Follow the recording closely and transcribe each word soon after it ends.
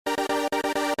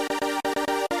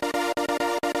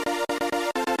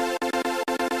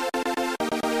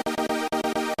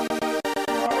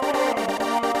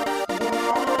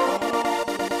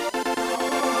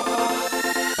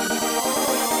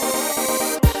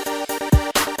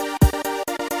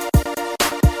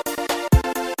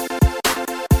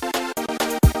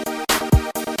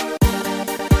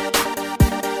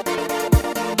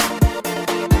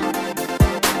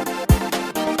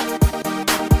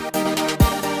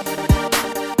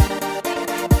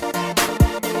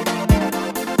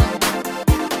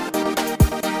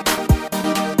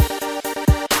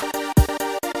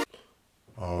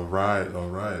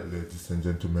Ladies and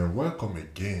gentlemen, welcome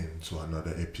again to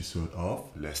another episode of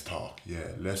Let's Talk.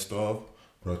 Yeah, Let's Talk,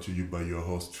 brought to you by your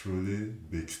host, truly,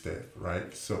 Big Steph,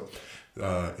 right? So,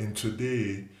 in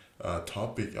today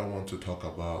topic, I want to talk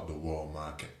about the world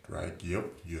market, right? Yep,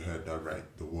 you heard that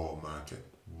right, the world market.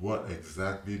 What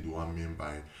exactly do I mean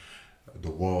by the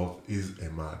world is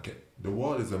a market? The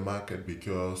world is a market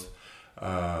because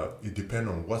it depends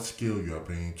on what skill you are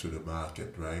bringing to the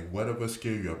market, right? Whatever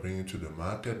skill you are bringing to the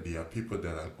market, there are people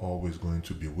that are always going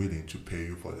to be willing to pay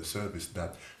you for the service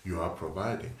that you are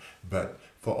providing. But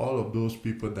for all of those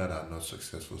people that are not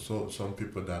successful, so some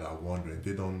people that are wondering,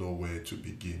 they don't know where to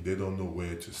begin, they don't know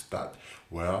where to start.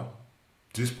 Well,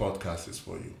 this podcast is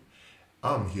for you.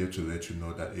 I'm here to let you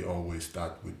know that it always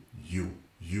starts with you.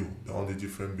 You. The only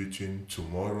difference between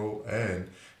tomorrow and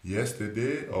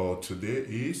yesterday or today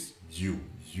is you.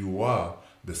 You are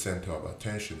the center of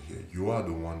attention here. You are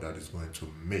the one that is going to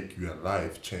make your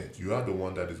life change. You are the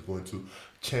one that is going to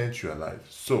change your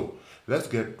life. So let's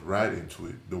get right into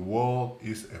it. The world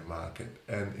is a market,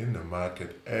 and in the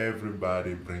market,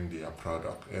 everybody bring their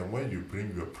product. And when you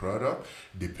bring your product,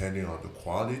 depending on the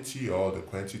quality or the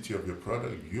quantity of your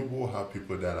product, you will have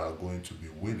people that are going to be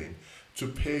willing to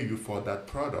pay you for that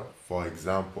product. For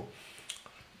example,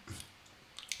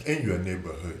 in your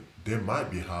neighborhood, there might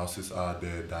be houses out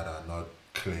there that are not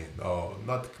clean, or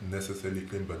not necessarily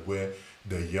clean, but where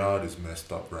the yard is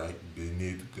messed up, right? They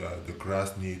need the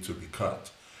grass needs to be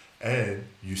cut, and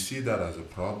you see that as a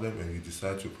problem, and you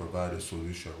decide to provide a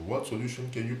solution. What solution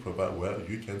can you provide? Well,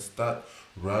 you can start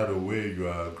right away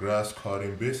your grass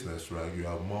cutting business, right? You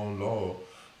have mown law,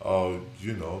 or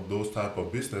those type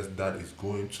of business that is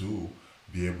going to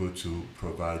be able to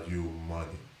provide you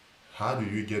money. How do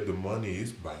you get the money?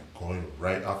 Is by going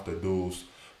right after those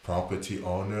property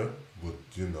owner with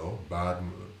bad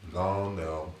lawn.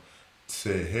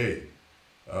 Say, hey,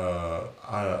 I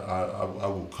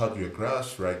will cut your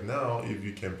grass right now if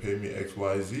you can pay me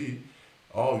XYZ.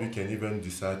 Or you can even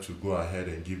decide to go ahead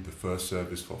and give the first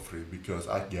service for free, because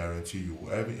I guarantee you,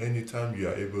 anytime you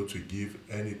are able to give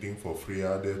anything for free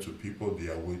out there to people, they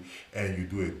are with, and you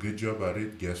do a good job at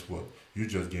it, guess what? You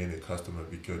just gain a customer,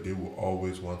 because they will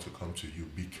always want to come to you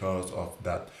because of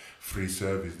that free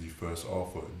service you first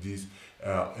offer. These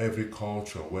every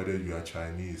culture, whether you are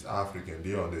Chinese, African,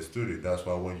 they understood it. That's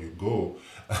why when you go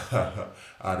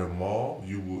at a mall,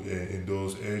 you will in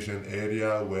those Asian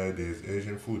area where there's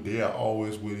Asian food, they are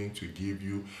always willing to give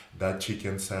you that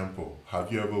chicken sample.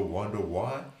 Have you ever wondered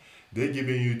why? They're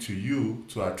giving you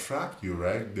to attract you,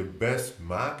 right? The best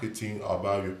marketing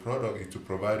about your product is to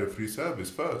provide a free service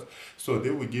first. So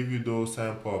they will give you those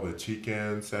sample of a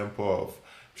chicken, sample of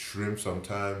shrimp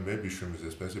sometime. Maybe shrimp is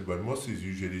expensive, but mostly it's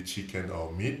usually chicken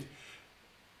or meat.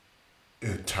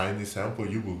 A tiny sample,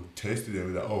 you will taste it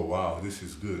and be like, oh wow, this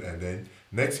is good. And then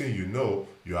next thing you know,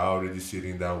 you are already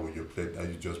sitting down with your plate that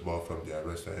you just bought from their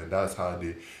restaurant. And that's how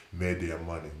they made their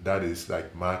money. That is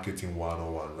like marketing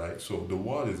 101, right? So the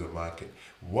world is a market.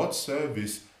 What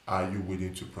service are you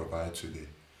willing to provide today?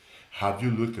 Have you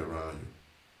looked around you?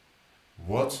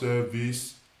 What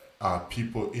service are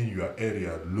people in your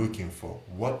area looking for?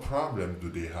 What problem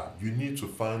do they have? You need to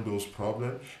find those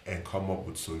problems and come up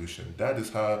with solutions. That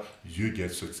is how you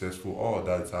get successful, or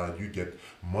that's how you get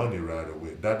money right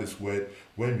away. That is when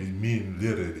we mean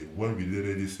literally, when we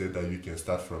literally say that you can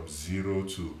start from zero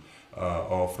to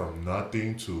or from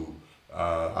nothing to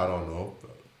I don't know,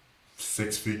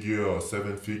 six figure or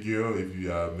seven figure if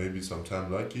you are maybe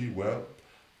sometime lucky. Well,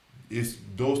 it's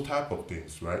those type of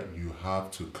things, right? You have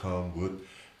to come with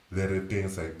little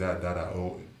things like that that are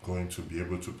all going to be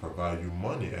able to provide you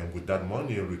money. And with that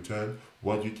money in return,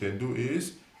 what you can do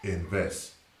is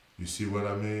invest. You see what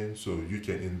I mean? So you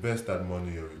can invest that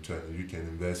money in return. You can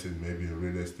invest in maybe in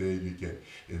real estate. You can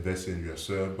invest in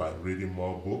yourself by reading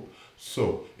more book.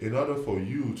 So in order for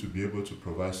you to be able to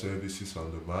provide services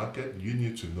on the market, you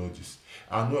need to know this.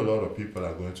 I know a lot of people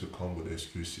are going to come with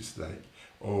excuses like,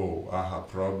 oh, I have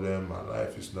problem, my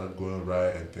life is not going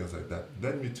right, and things like that.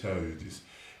 Let me tell you this.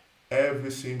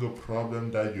 Every single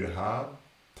problem that you have,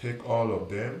 take all of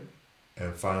them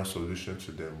and find solution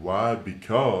to them. Why?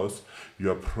 Because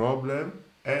your problem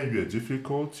and your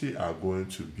difficulty are going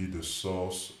to be the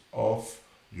source of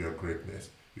your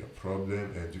greatness. Your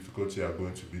problem and difficulty are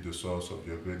going to be the source of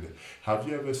your greatness. Have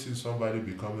you ever seen somebody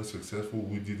becoming successful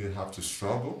who didn't have to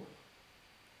struggle?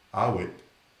 I would.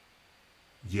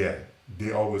 Yeah,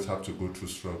 they always have to go through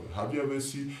struggle. Have you ever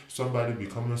seen somebody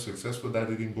becoming successful that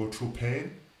didn't go through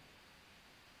pain?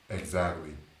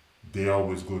 Exactly. They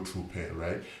always go through pain,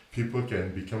 right? People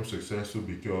can become successful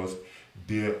because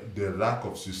their lack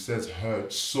of success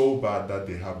hurts so bad that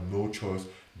they have no choice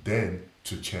then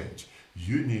to change.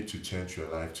 You need to change your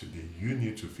life today. You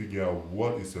need to figure out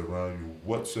what is around you,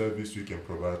 what service you can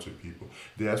provide to people.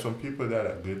 There are some people that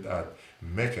are good at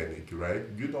mechanic, right?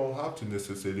 You don't have to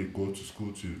necessarily go to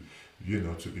school to,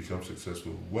 to become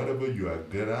successful. Whatever you are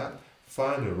good at,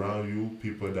 find around you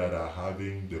people that are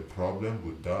having the problem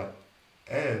with that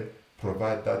and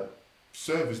provide that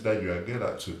service that you are good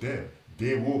at to them.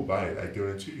 They will buy it, I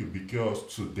guarantee you, because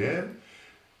to them,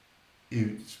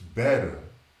 it's better.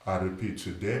 I repeat,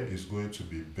 to them, it's going to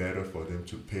be better for them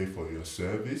to pay for your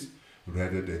service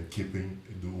rather than keep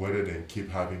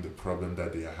having the problem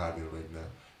that they are having right now.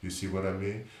 You see what I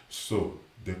mean? So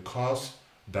the cost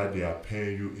that they are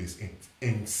paying you is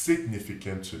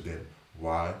insignificant to them.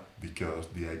 Why? Because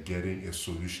they are getting a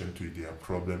solution to their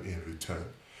problem in return.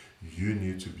 You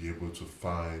need to be able to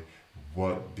find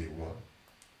what they want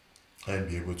and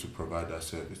be able to provide that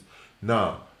service.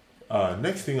 Now,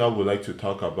 next thing I would like to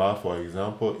talk about, for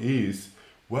example, is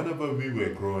whenever we were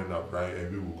growing up, right,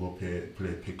 and we would go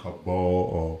play pickup ball,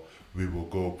 or we will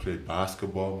go play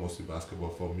basketball, mostly basketball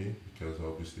for me, because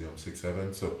obviously I'm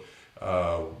 6'7". So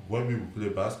when we would play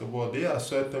basketball, there are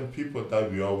certain people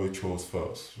that we always chose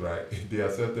first, right? There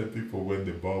are certain people when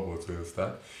the ball was going to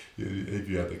start, if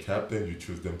you are the captain, you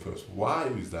choose them first. Why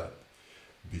is that?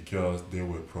 Because they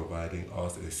were providing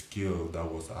us a skill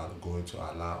that was going to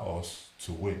allow us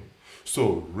to win.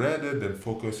 So rather than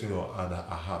focusing on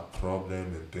I have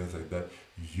problem and things like that,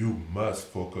 you must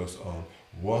focus on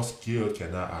what skill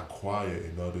can I acquire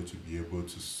in order to be able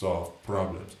to solve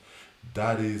problems.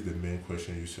 That is the main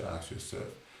question you should ask yourself.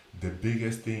 The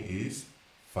biggest thing is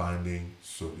finding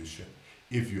solution.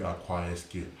 If you acquire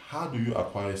skill, how do you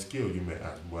acquire skill? You may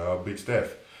ask, well, Big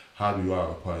Steph, how do you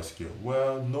acquire skill?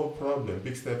 Well, no problem.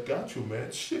 Big Steph got you,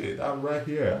 man. Shit, I'm right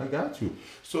here. I got you.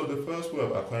 So the first way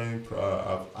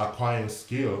of acquiring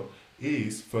skill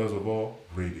is, first of all,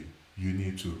 reading. You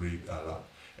need to read a lot.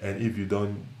 And if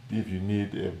you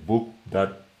need a book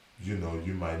that you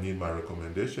might need, my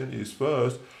recommendation is,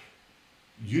 first,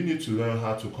 you need to learn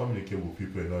how to communicate with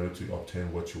people in order to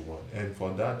obtain what you want. And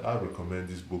for that, I recommend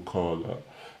this book called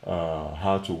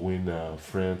How to Win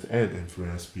Friends and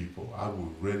Influence People. I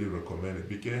would really recommend it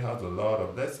because it has a lot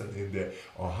of lessons in there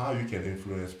on how you can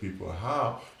influence people,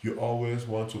 how you always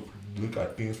want to look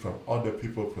at things from other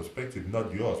people's perspective,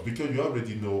 not yours, because you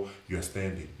already know your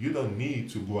standing. You don't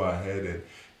need to go ahead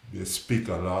and speak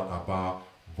a lot about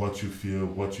what you feel,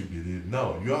 what you believe.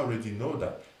 No, you already know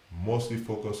that. Mostly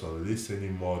focus on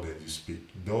listening more than you speak.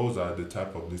 Those are the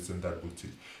type of listen that would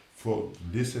teach.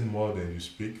 Listen more than you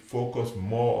speak. Focus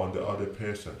more on the other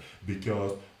person,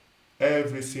 because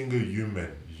every single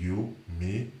human, you,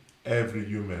 me, every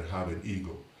human have an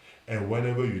ego. And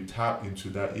whenever you tap into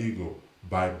that ego,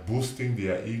 by boosting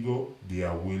their ego, they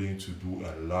are willing to do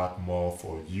a lot more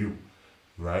for you.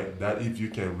 Right? That if you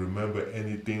can remember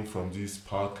anything from this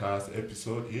podcast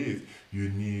episode is you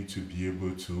need to be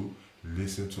able to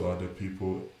listen to other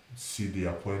people, see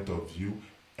their point of view,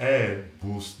 and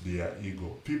boost their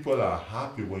ego. People are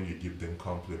happy when you give them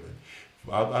compliment.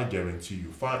 I guarantee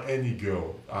you, find any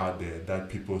girl out there that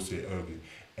people say ugly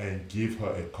and give her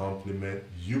a compliment,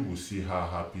 you will see how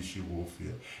happy she will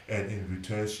feel. And in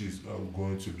return, she's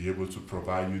going to be able to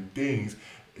provide you things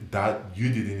that you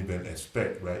didn't even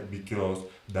expect, right? Because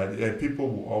and people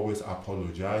will always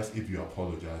apologize if you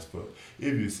apologize first.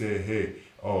 If you say, hey,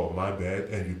 oh, my bad,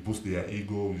 and you boost their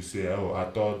ego, you say, oh,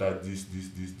 I thought that this,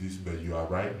 but you are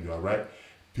right.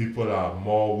 People are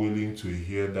more willing to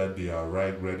hear that they are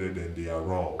right rather than they are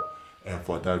wrong. And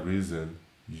for that reason,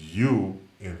 you,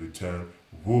 in return,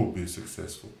 will be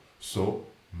successful. So,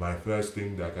 my first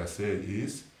thing, like I said,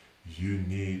 is you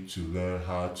need to learn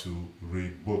how to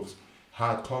read books.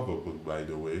 Hardcover book, by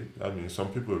the way. I mean, some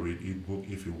people read e-book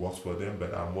if it works for them,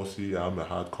 but I'm a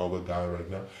hardcover guy right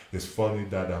now. It's funny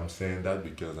that I'm saying that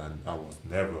because I was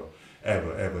never,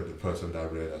 ever the person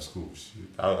that read at school. Shit.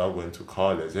 I went to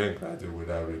college and graduated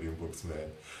without reading books,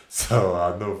 man. So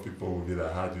I know people will be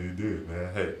like, how do you do it,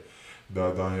 man? Hey,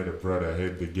 don't hate a brother,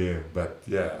 hate the game. But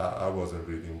yeah, I wasn't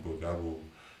reading book. I will,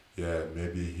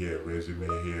 maybe hear a resume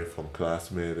here from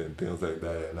classmates and things like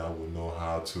that, and I will know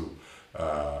how to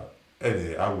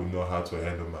I would know how to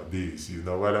handle my bees, you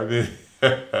know what I mean?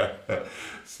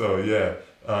 So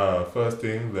first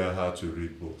thing, learn how to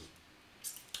read books.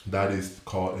 That is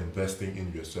called investing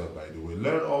in yourself, by the way.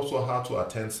 Learn also how to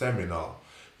attend seminar.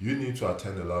 You need to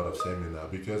attend a lot of seminar,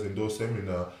 because in those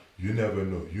seminars, you never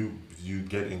know. You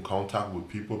get in contact with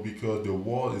people, because the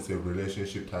world is a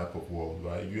relationship type of world,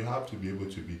 right? You have to be able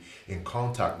to be in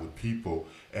contact with people,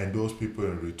 and those people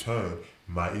in return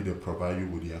might either provide you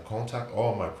with their contact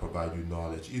or might provide you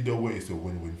knowledge. Either way, it's a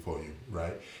win-win for you,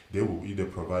 right? They will either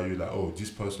provide you like, oh, this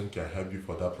person can help you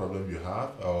for that problem you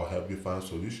have or help you find a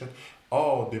solution,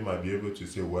 or they might be able to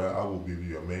say, well, I will be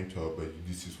your mentor, but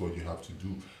this is what you have to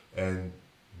do. And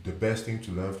the best thing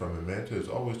to learn from a mentor is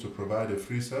always to provide a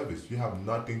free service. You have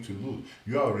nothing to lose.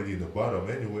 You're already in the bottom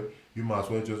anyway. You might as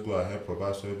well just go ahead,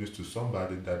 provide service to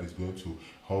somebody that is going to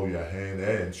hold your hand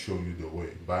and show you the way.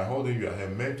 By holding your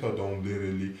hand, mentor don't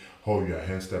literally hold your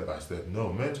hand step by step.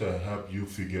 No, mentor help you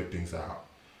figure things out.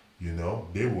 You know,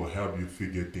 they will help you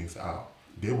figure things out.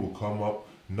 They will come up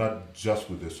not just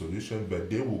with a solution, but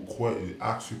they will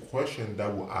ask you questions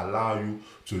that will allow you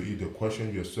to either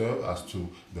question yourself as to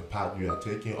the path you are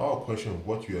taking or question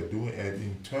what you are doing. And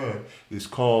in turn, it's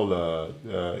called,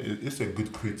 it's a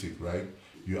good critic, right?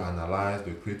 You analyze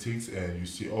the critics and you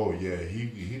see, oh yeah,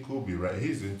 he could be right.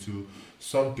 He's into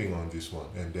something on this one.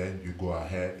 And then you go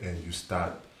ahead and you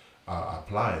start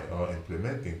applying or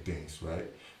implementing things,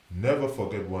 right? Never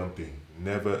forget one thing.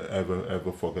 Never, ever,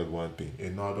 ever forget one thing.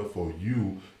 In order for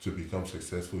you to become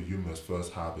successful, you must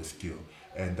first have a skill.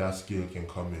 And that skill can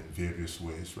come in various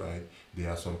ways, right? There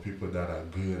are some people that are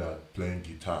good at playing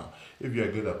guitar. If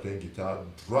you're good at playing guitar,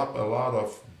 drop a lot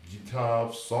of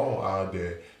guitar song out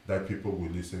there that people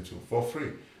will listen to for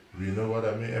free. You know what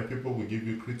I mean? And people will give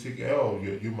you critique. Oh,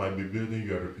 you might be building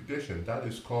your reputation. That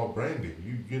is called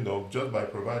branding. You know, just by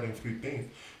providing free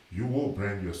things, you will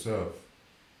brand yourself.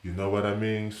 You know what I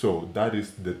mean? So that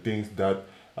is the things that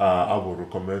I would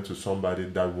recommend to somebody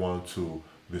that wants to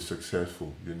be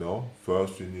successful. You know,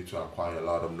 first you need to acquire a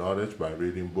lot of knowledge by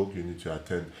reading books. You need to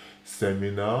attend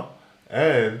seminar,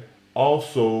 and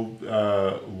also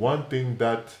one thing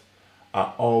that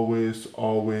I always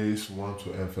want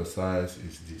to emphasize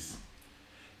is this: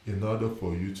 in order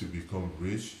for you to become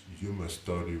rich, you must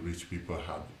study rich people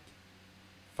habits.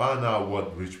 Find out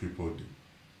what rich people do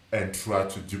and try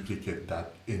to duplicate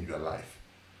that in your life.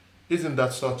 Isn't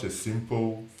that such a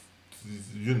simple,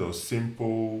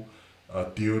 simple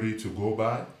theory to go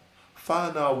by?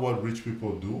 Find out what rich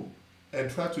people do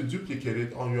and try to duplicate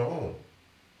it on your own.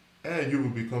 And you will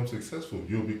become successful.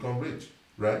 You'll become rich,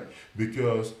 right?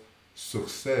 Because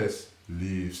success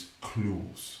leaves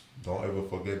clues. Don't ever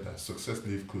forget that. Success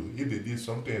leaves clues. If they did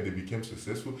something and they became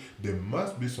successful, there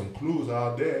must be some clues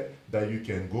out there that you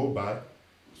can go by.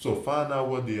 So find out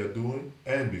what they are doing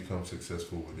and become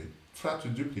successful with it. Try to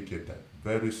duplicate that.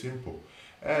 Very simple.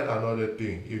 And another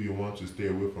thing, if you want to stay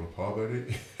away from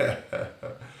poverty,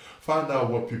 find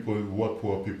out what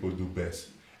poor people do best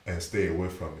and stay away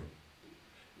from it.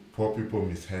 Poor people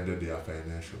mishandle their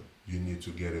financial. You need to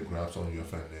get a grasp on your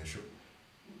financial.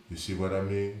 You see what I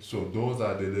mean? So those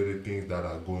are the little things that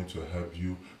are going to help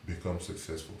you become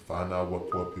successful. Find out what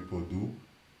poor people do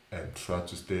and try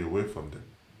to stay away from them.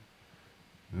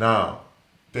 Now,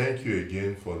 thank you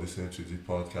again for listening to this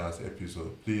podcast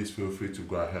episode. Please feel free to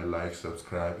go ahead, like,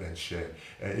 subscribe, and share.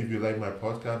 And if you like my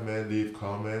podcast, man, leave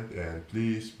comment and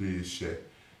please share.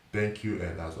 Thank you,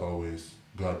 and as always,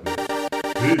 God bless.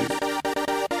 Peace.